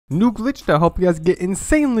new glitch to help you guys get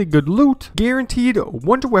insanely good loot, guaranteed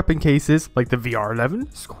wonder weapon cases like the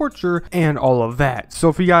VR11, Scorcher, and all of that. So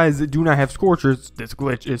if you guys do not have Scorchers, this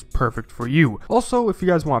glitch is perfect for you. Also, if you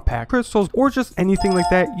guys want pack crystals or just anything like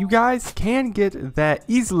that, you guys can get that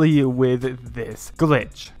easily with this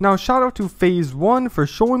glitch. Now, shout out to Phase 1 for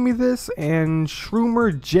showing me this, and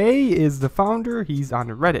Shroomer J is the founder. He's on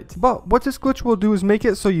Reddit. But what this glitch will do is make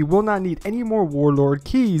it so you will not need any more Warlord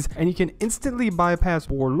keys, and you can instantly bypass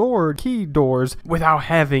Warlord key doors without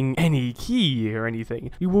having any key or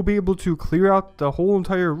anything. You will be able to clear out the whole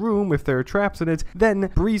entire room if there are traps in it,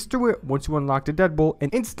 then breeze through it once you unlock the deadbolt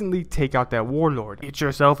and instantly take out that Warlord. Get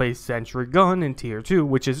yourself a sentry gun in tier 2,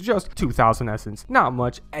 which is just 2,000 essence. Not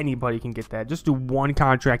much, anybody can get that. Just do one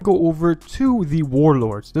contract, go over to the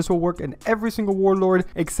Warlords. This will work in every single Warlord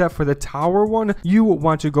except for the tower one. You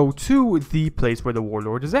want to go to the place where the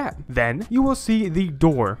Warlord is at. Then you will see the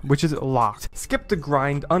door, which is locked. Skip the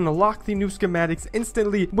grind, unlock the new schematics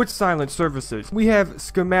instantly with silent services. We have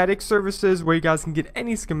schematic services where you guys can get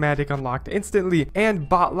any schematic unlocked instantly, and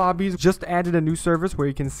bot lobbies just added a new service where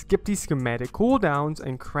you can skip the schematic cooldowns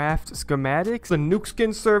and craft schematics. The nuke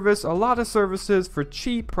skin service, a lot of services for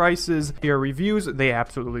cheap prices. Your reviews, they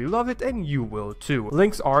absolutely love it, and you will too.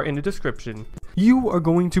 Links are in the description. You are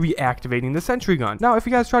going to be activating the sentry gun. Now, if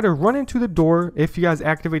you guys try to run into the door, if you guys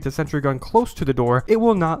activate the sentry gun close to the door, it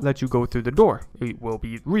will not let you go through the door. It will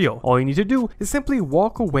be real. All you need to do is simply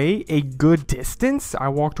walk away a good distance. I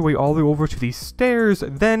walked away all the way over to these stairs.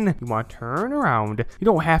 Then you want to turn around. You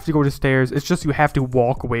don't have to go to stairs. It's just you have to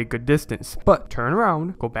walk away a good distance. But turn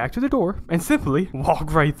around, go back to the door, and simply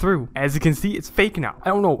walk right through. As you can see, it's fake now. I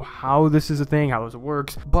don't know how this is a thing, how this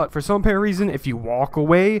works, but for some apparent reason, if you walk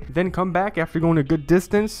away, then come back after going a good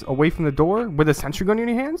distance away from the door with a sentry gun in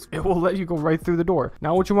your hands, it will let you go right through the door.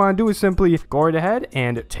 Now what you want to do is simply go right ahead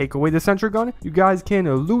and take away the sentry gun. You guys can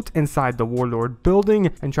loot inside the Warlord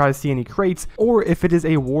building and try to see any crates, or if it is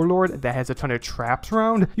a Warlord that has a ton of traps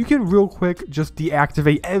around, you can real quick just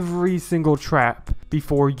deactivate every single trap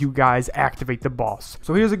before you guys activate the boss.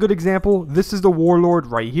 So here's a good example. This is the Warlord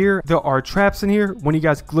right here. There are traps in here. When you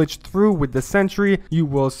guys glitch through with the sentry, you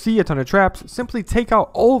will see a ton of traps. Simply take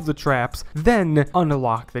out all of the traps, then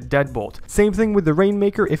unlock the deadbolt. Same thing with the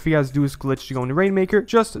Rainmaker. If you guys do this glitch to go into Rainmaker,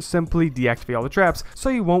 just simply deactivate all the traps so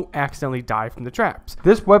you won't accidentally die from the traps.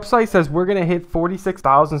 This website says we're gonna hit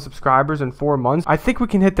 46,000 subscribers in 4 months. I think we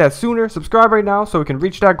can hit that sooner. Subscribe right now so we can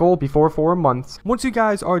reach that goal before 4 months. Once you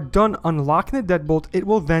guys are done unlocking the deadbolt, it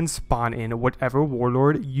will then spawn in whatever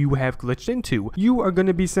Warlord you have glitched into. You are going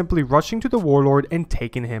to be simply rushing to the Warlord and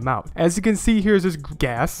taking him out. As you can see, here's this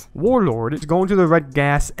gas. Warlord is going to the red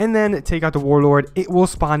gas and then take out the Warlord. It will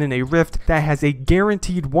spawn in a rift that has a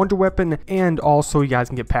guaranteed wonder weapon, and also you guys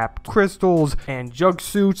can get pack crystals and jug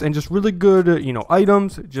suits and just really good,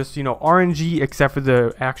 items. Just, RNG, except for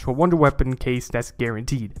the actual wonder weapon case that's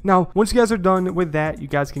guaranteed. Now, once you guys are done with that, you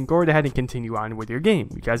guys can go right ahead and continue on with your game.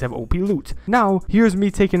 You guys have OP loot. Now, here's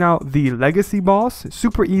me taking out the legacy boss.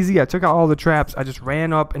 Super easy. I took out all the traps. I just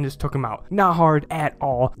ran up and just took him out. Not hard at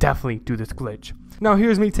all. Definitely do this glitch. Now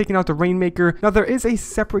here's me taking out the Rainmaker. Now there is a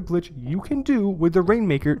separate glitch you can do with the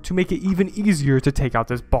Rainmaker to make it even easier to take out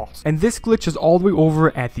this boss. And this glitch is all the way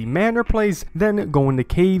over at the manor place, then go in the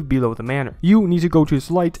cave below the manor. You need to go to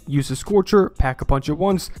this light, use the Scorcher, pack a punch at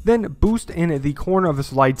once, then boost in the corner of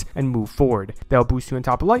this light and move forward. That'll boost you on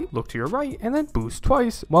top of the light, look to your right, and then boost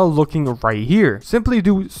twice while looking right here. Simply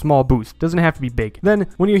do small boost, doesn't have to be big. Then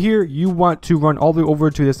when you're here, you want to run all the way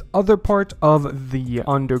over to this other part of the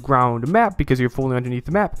underground map because you're fully underneath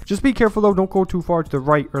the map. Just be careful though, don't go too far to the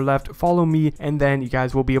right or left. Follow me, and then you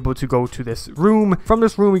guys will be able to go to this room. From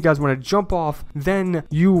this room, you guys want to jump off. Then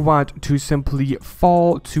you want to simply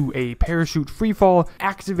fall to a parachute free fall,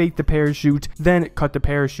 activate the parachute, then cut the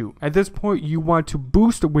parachute. At this point, you want to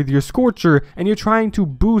boost with your Scorcher, and you're trying to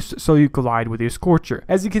boost so you glide with your Scorcher.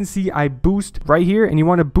 As you can see, I boost right here, and you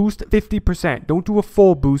want to boost 50%. Don't do a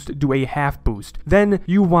full boost, do a half boost. Then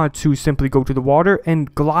you want to simply go to the water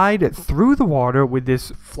and glide through the water with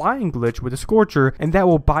this flying glitch with a Scorcher, and that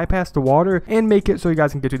will bypass the water and make it so you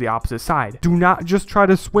guys can get to the opposite side. Do not just try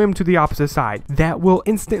to swim to the opposite side. That will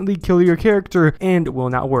instantly kill your character and will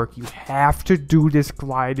not work. You have to do this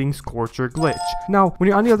gliding Scorcher glitch. Now, when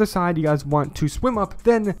you're on the other side, you guys want to swim up,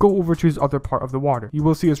 then go over to this other part of the water. You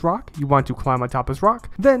will see this rock. You want to climb on top of this rock,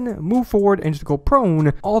 then move forward and just go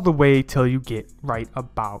prone all the way till you get right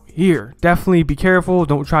about here. Definitely be careful.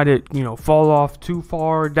 Don't try to, fall off too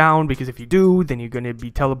far down, because if you do, then you're going to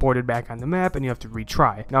be teleported back on the map and you have to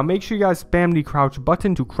retry. Now make sure you guys spam the crouch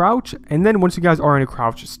button to crouch, and then once you guys are in a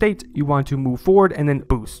crouch state, you want to move forward and then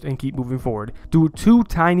boost and keep moving forward. Do 2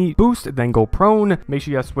 tiny boosts, then go prone. Make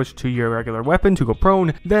sure you guys switch to your regular weapon to go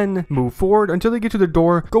prone, then move forward until you get to the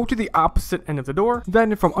door. Go to the opposite end of the door,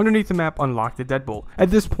 then from underneath the map unlock the deadbolt.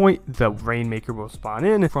 At this point, the Rainmaker will spawn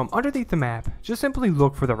in. From underneath the map, just simply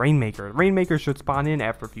look for the Rainmaker. The Rainmaker should spawn in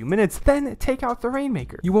after a few minutes, then take out the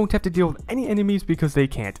Rainmaker. You won't have to deal with any enemies because they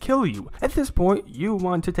can't kill you. At this point, you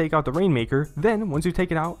want to take out the Rainmaker, then once you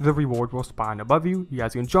take it out, the reward will spawn above you. You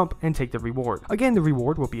guys can jump and take the reward. Again, the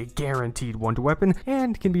reward will be a guaranteed wonder weapon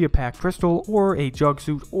and can be a pack crystal or a jug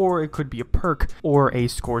suit, or it could be a perk or a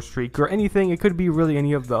score streak or anything. It could be really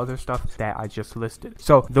any of the other stuff that I just listed.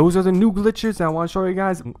 So those are the new glitches that I want to show you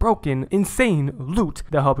guys. Broken, insane loot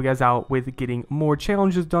that help you guys out with getting more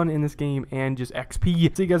challenges done in this game and just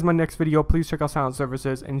XP. See you guys in my next video. Please check out Silent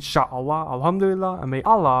Services. Inshallah, alhamdulillah, and may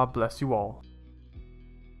Allah bless you all.